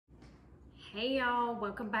Hey y'all,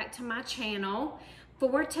 welcome back to my channel.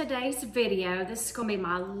 For today's video, this is going to be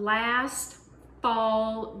my last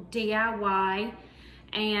fall DIY,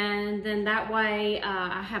 and then that way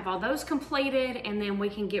I have all those completed, and then we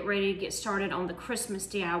can get ready to get started on the Christmas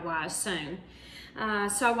DIY soon.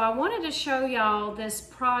 So I wanted to show y'all this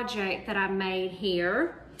project that I made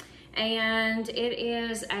here, and it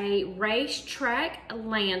is a racetrack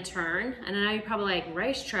lantern. And I know you're probably like,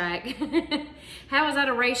 racetrack? How is that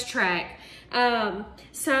a racetrack?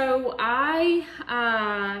 So I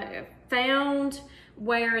found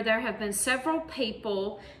where there have been several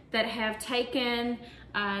people that have taken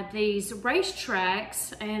these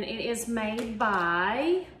racetracks, and it is made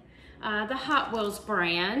by the Hot Wheels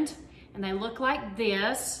brand, and they look like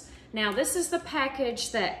this. Now this is the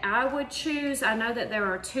package that I would choose. I know that there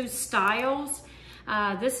are two styles.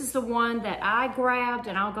 This is the one that I grabbed,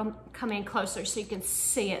 and I'll come in closer so you can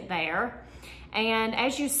see it there. And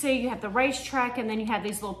as you see, you have the racetrack, and then you have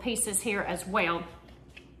these little pieces here as well.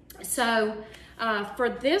 So for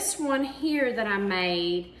this one here that I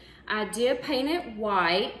made, I did paint it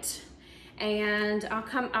white, and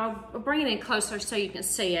I'll bring it in closer so you can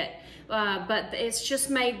see it. But it's just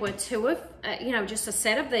made with just a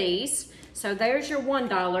set of these. So there's your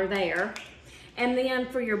 $1 there. And then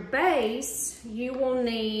for your base, you will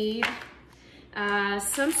need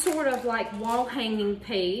some sort of like wall hanging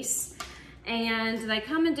piece. And they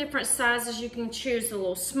come in different sizes. You can choose the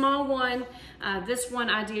little small one. This one,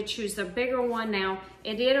 I did choose the bigger one. Now,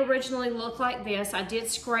 it did originally look like this. I did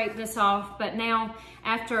scrape this off, but now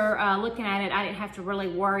after looking at it, I didn't have to really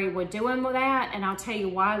worry with doing that, and I'll tell you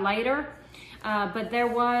why later. But there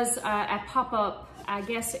was a pop-up, I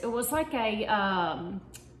guess it was like a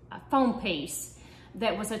foam piece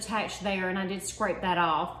that was attached there, and I did scrape that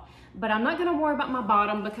off. But I'm not gonna worry about my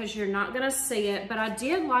bottom because you're not gonna see it, but I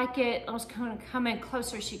did like it. I was gonna come in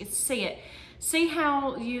closer so you could see it. See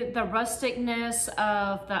how the rusticness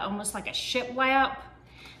of the, almost like a shiplap?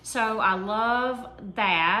 So I love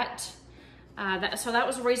that. So that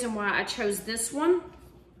was the reason why I chose this one.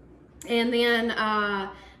 And then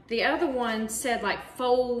the other one said like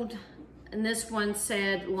fold, and this one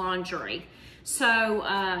said laundry. So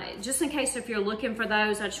just in case if you're looking for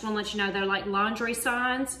those, I just want to let you know they're like laundry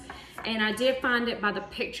signs, and I did find it by the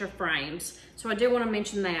picture frames. So I do want to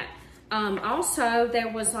mention that. Also, there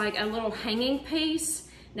was like a little hanging piece.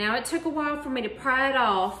 Now it took a while for me to pry it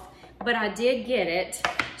off, but I did get it.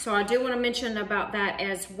 So I do want to mention about that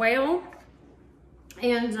as well.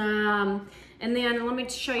 And then let me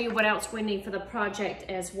show you what else we need for the project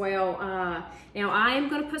as well. Now I am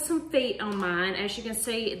going to put some feet on mine. As you can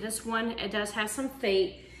see, this one, it does have some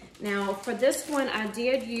feet. Now for this one, I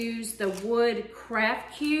did use the wood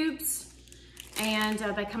craft cubes, and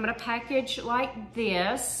they come in a package like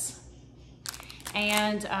this.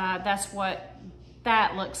 And that's what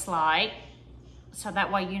that looks like. So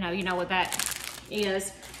that way you know what that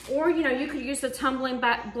is. Or you could use the tumbling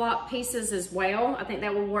back block pieces as well. I think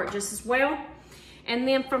that will work just as well. And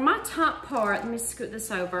then for my top part, let me scoot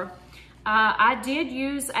this over. I did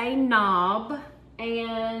use a knob,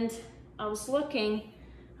 and I was looking,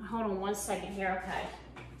 hold on one second here, okay.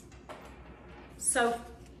 So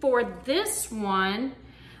for this one,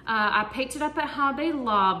 I picked it up at Hobby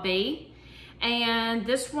Lobby, and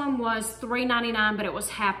this one was $3.99, but it was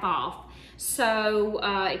half off. So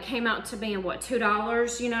it came out to being what,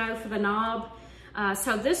 $2, for the knob.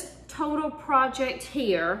 So this total project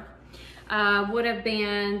here would have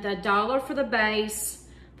been the $1 for the base,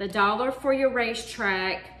 the $1 for your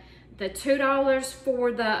racetrack, the $2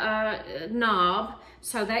 for the knob.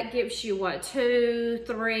 So that gives you what, $2,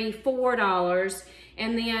 $3, $4.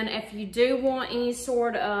 And then if you do want any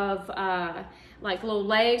sort of like little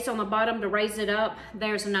legs on the bottom to raise it up,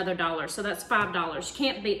 there's another $1. So that's $5. You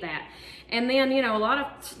can't beat that. And then, a lot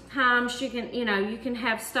of times you can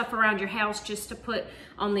have stuff around your house just to put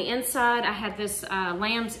on the inside. I had this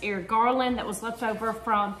lamb's ear garland that was left over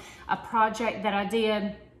from a project that I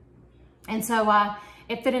did. And so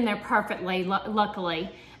it fit in there perfectly, luckily.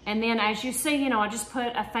 And then as you see, I just put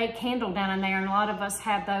a fake candle down in there, and a lot of us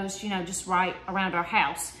have those, just right around our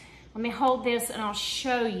house. Let me hold this and I'll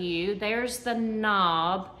show you. There's the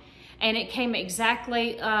knob, and it came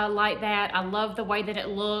exactly like that. I love the way that it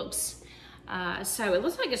looks. So it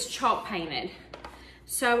looks like it's chalk painted.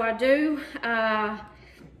 So I do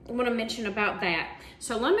want to mention about that.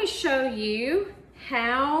 So let me show you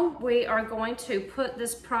how we are going to put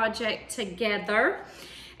this project together.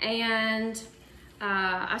 And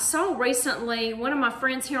I saw recently one of my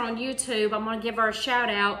friends here on YouTube, I'm gonna give her a shout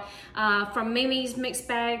out, from Mimi's Mixed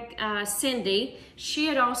Bag, Cindy. She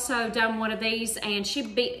had also done one of these, and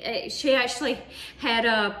she actually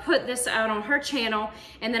had put this out on her channel,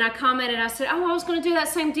 and then I commented, I said, oh, I was gonna do that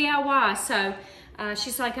same DIY. So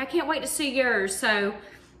she's like, I can't wait to see yours.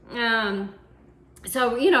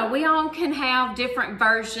 So, you know, we all can have different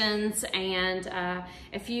versions, and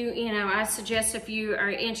if I suggest if you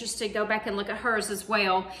are interested, go back and look at hers as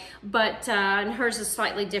well. But and hers is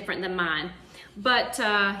slightly different than mine. But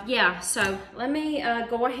yeah, so let me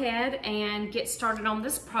go ahead and get started on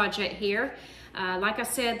this project here. Like I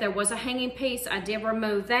said, there was a hanging piece. I did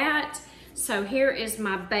remove that. So here is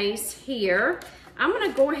my base here. I'm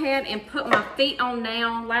gonna go ahead and put my feet on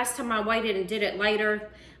now. Last time I waited and did it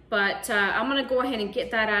later. But I'm gonna go ahead and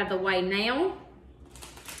get that out of the way now.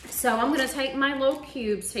 So I'm gonna take my little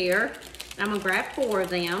cubes here, and I'm gonna grab 4 of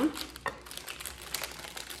them.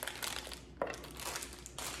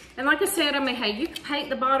 And like I said, I mean, hey, you can paint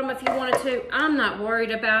the bottom if you wanted to. I'm not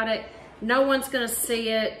worried about it. No one's gonna see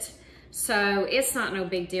it. So it's not no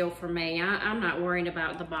big deal for me. I'm not worried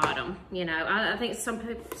about the bottom. You know, I think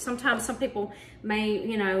sometimes some people may,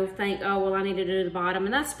 you know, think, oh, well, I need to do the bottom.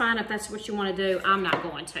 And that's fine if that's what you want to do. I'm not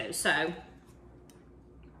going to. So,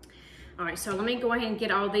 all right, so let me go ahead and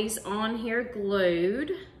get all these on here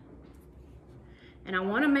glued. And I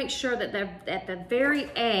want to make sure that they're at the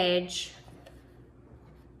very edge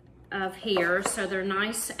of here, so they're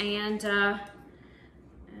nice and,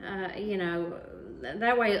 you know,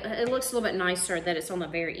 that way it looks a little bit nicer that it's on the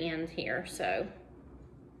very end here. So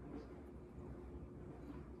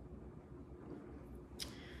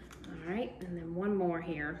all right, and then one more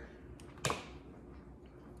here.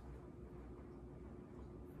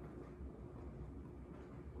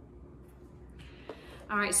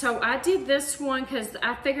 All right, so I did this one because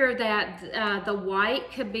I figured that the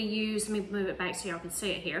white could be used. Let me move it back so y'all can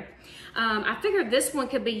see it here. I figured this one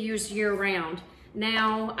could be used year round.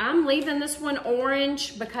 Now, I'm leaving this one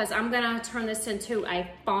orange because I'm gonna turn this into a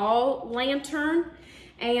fall lantern.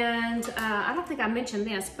 And I don't think I mentioned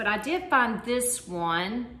this, but I did find this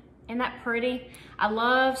one. Isn't that pretty? I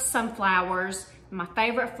love sunflowers. My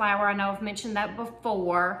favorite flower, I know I've mentioned that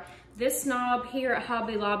before. This knob here at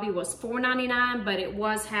Hobby Lobby was $4.99, but it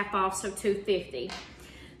was half off, so $2.50.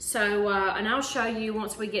 So, and I'll show you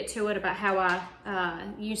once we get to it about how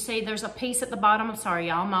you see there's a piece at the bottom. I'm sorry,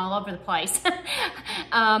 y'all, I'm all over the place.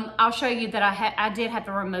 I'll show you that I did have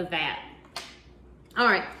to remove that. All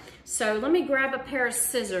right, so let me grab a pair of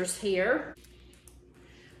scissors here.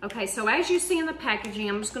 Okay, so as you see in the packaging,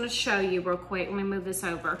 I'm just gonna show you real quick. Let me move this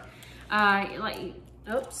over.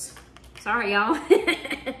 Oops, sorry, y'all.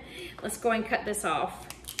 Let's go and cut this off.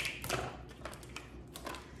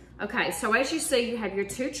 Okay, so as you see, you have your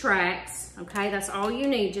 2 tracks, okay? That's all you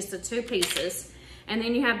need, just the 2 pieces. And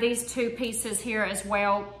then you have these 2 pieces here as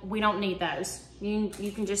well. We don't need those. You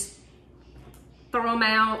can just throw them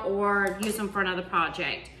out or use them for another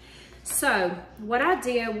project. So what I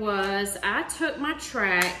did was I took my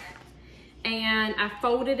track and I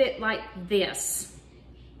folded it like this.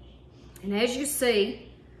 And as you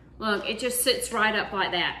see, look, it just sits right up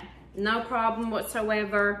like that. No problem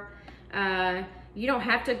whatsoever. You don't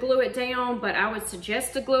have to glue it down, but I would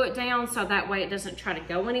suggest to glue it down so that way it doesn't try to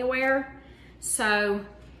go anywhere. So,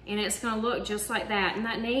 and it's gonna look just like that. Isn't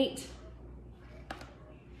that neat?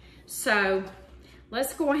 So,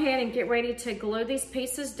 let's go ahead and get ready to glue these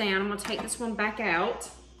pieces down. I'm gonna take this one back out.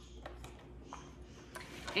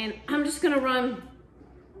 And I'm just gonna run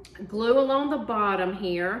glue along the bottom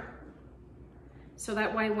here. So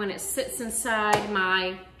that way when it sits inside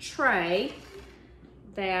my tray,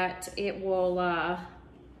 that it will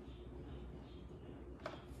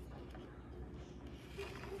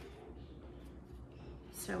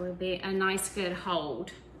so it'll be a nice good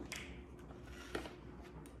hold.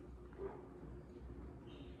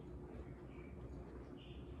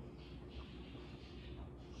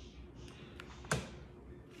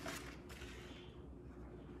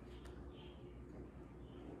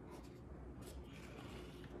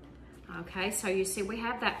 Okay, so you see we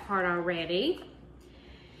have that part already.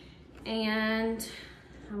 And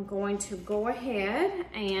I'm going to go ahead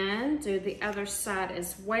and do the other side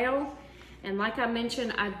as well. And like I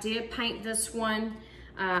mentioned, I did paint this one.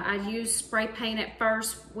 I used spray paint at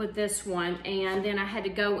first with this one, and then I had to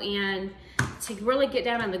go in to really get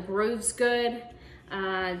down in the grooves good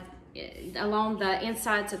along the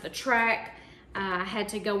insides of the track. I had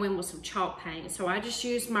to go in with some chalk paint. So I just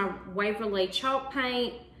used my Waverly chalk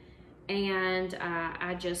paint, and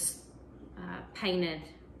I just painted,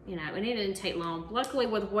 you know, and it didn't take long. Luckily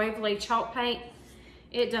with Waverly chalk paint,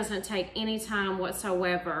 It doesn't take any time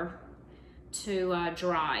whatsoever to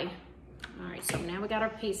dry. All right, so now we got our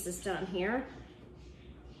pieces done here.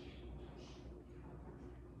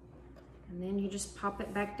 And then you just pop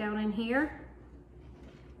it back down in here.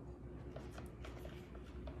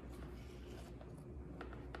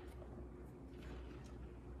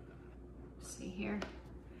 See here?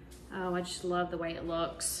 Oh, I just love the way it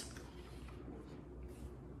looks.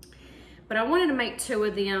 But I wanted to make 2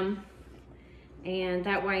 of them, and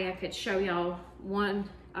that way I could show y'all one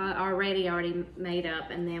already made up,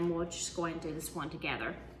 and then we'll just go ahead and do this one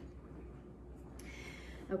together.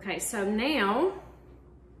 Okay, so now,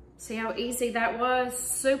 see how easy that was?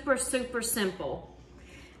 Super, super simple.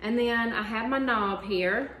 And then I have my knob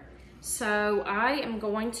here. So I am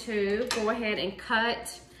going to go ahead and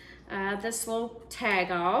cut this little tag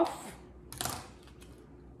off.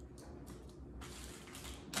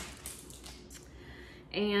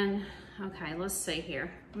 And, okay, let's see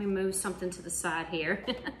here. Let me move something to the side here.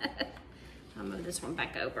 I'll move this one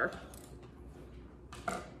back over.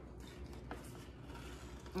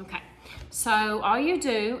 Okay, so all you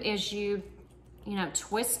do is you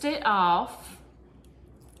twist it off.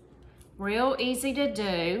 Real easy to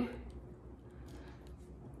do.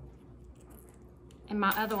 And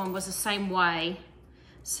my other one was the same way.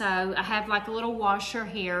 So I have like a little washer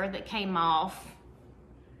here that came off.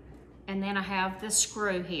 And then I have this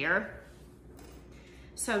screw here.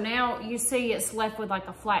 So now you see it's left with like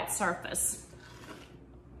a flat surface.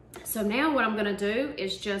 So now what I'm gonna do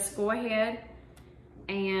is just go ahead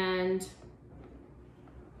and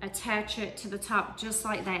attach it to the top just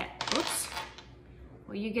like that. Oops.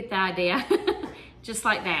 Well, you get the idea. Just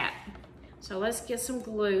like that. So let's get some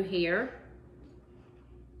glue here.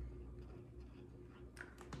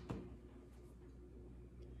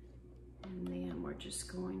 And then we're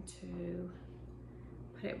just going to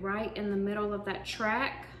put it right in the middle of that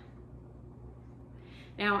track.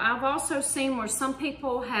 Now, I've also seen where some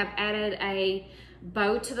people have added a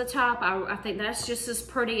bow to the top. I think that's just as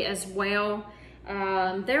pretty as well.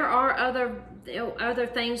 There are other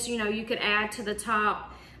things, you could add to the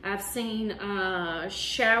top. I've seen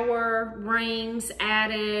shower rings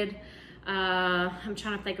added. I'm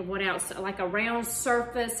trying to think of what else, like a round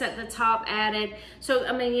surface at the top added. So,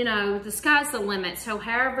 I mean, the sky's the limit. So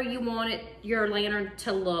however you want your lantern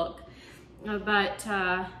to look. But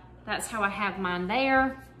that's how I have mine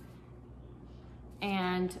there.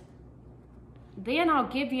 And then I'll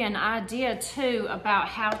give you an idea too about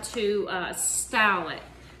how to style it.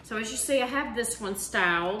 So as you see, I have this one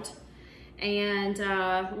styled. And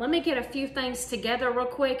let me get a few things together real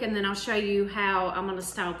quick, and then I'll show you how I'm gonna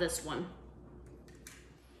style this one.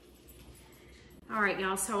 All right,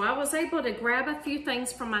 y'all, so I was able to grab a few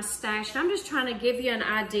things from my stash. I'm just trying to give you an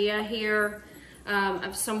idea here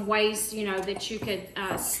of some ways, that you could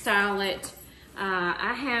style it.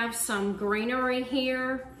 I have some greenery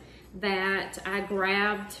here that I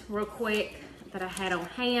grabbed real quick that I had on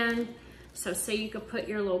hand. So see, you could put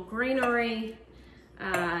your little greenery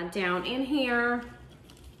down in here,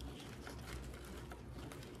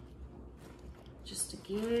 just to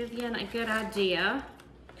give you a good idea.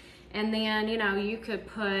 And then, you could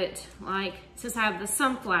put, like, since I have the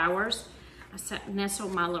sunflowers, I nestle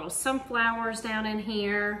my little sunflowers down in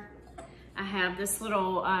here. I have this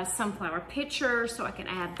little sunflower pitcher, so I can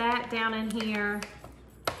add that down in here.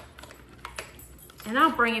 And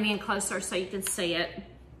I'll bring it in closer so you can see it.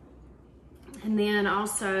 And then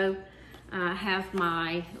also, I have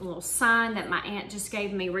my little sign that my aunt just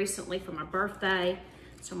gave me recently for my birthday.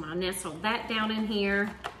 So I'm gonna nestle that down in here.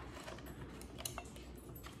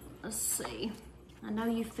 Let's see. I know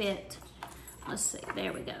you fit. Let's see,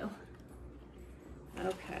 there we go.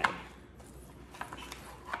 Okay.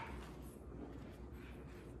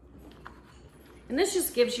 And this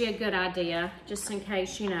just gives you a good idea, just in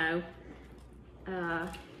case, some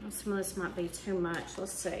of this might be too much.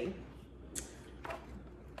 Let's see.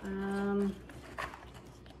 Okay,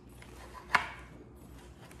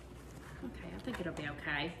 I think it'll be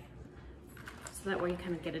okay. So that way you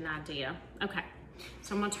kind of get an idea. Okay,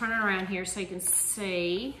 so I'm gonna turn it around here so you can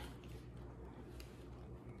see.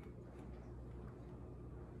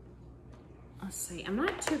 Let's see, I'm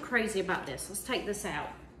not too crazy about this. Let's take this out.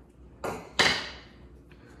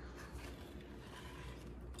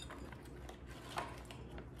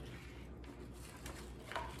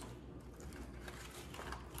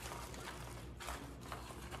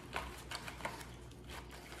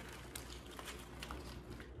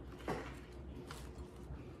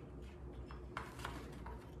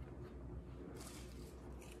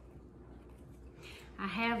 I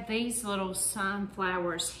have these little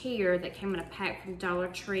sunflowers here that came in a pack from Dollar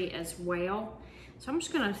Tree as well. So I'm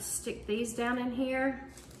just gonna stick these down in here.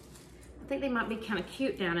 I think they might be kind of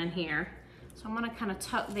cute down in here. So I'm gonna kind of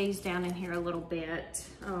tuck these down in here a little bit.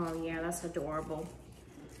 Oh yeah, that's adorable.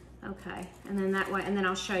 Okay, and then that way, and then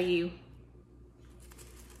I'll show you.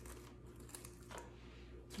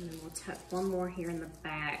 And then we'll tuck one more here in the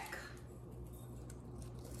back.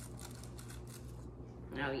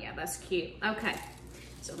 Oh yeah, that's cute. Okay,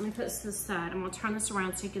 so let me put this aside. I'm gonna turn this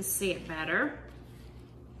around so you can see it better.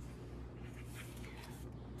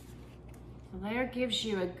 So there gives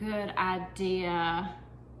you a good idea.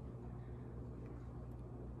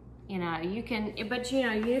 You know, you can, but you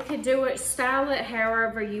know, you could do it, style it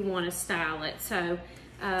however you want to style it. So,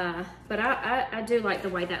 but I do like the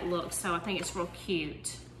way that looks, so I think it's real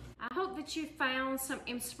cute. I hope that you found some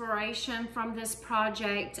inspiration from this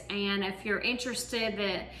project, and if you're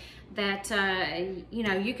interested that you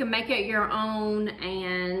know, you can make it your own,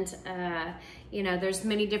 and you know, there's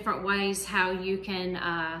many different ways how you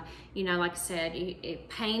can, you know, like I said,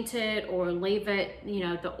 paint it or leave it, you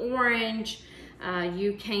know, the orange.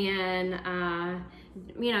 You can,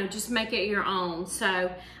 you know, just make it your own. So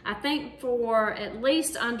I think for at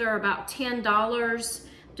least under about $10,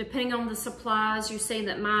 depending on the supplies, you see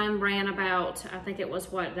that mine ran about, I think it was,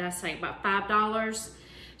 what did I say, about $5.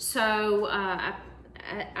 So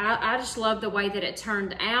I just love the way that it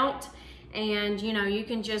turned out. And, you know, you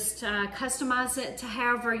can just customize it to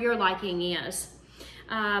however your liking is.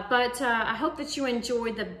 But I hope that you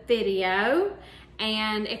enjoyed the video.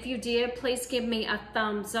 And if you did, please give me a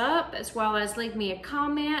thumbs up, as well as leave me a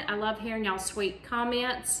comment. I love hearing y'all sweet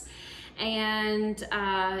comments. And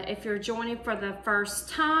if you're joining for the first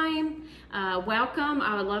time, welcome.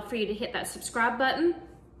 I would love for you to hit that subscribe button.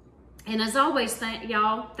 And as always,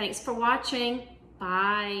 y'all, thanks for watching.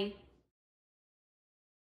 Bye.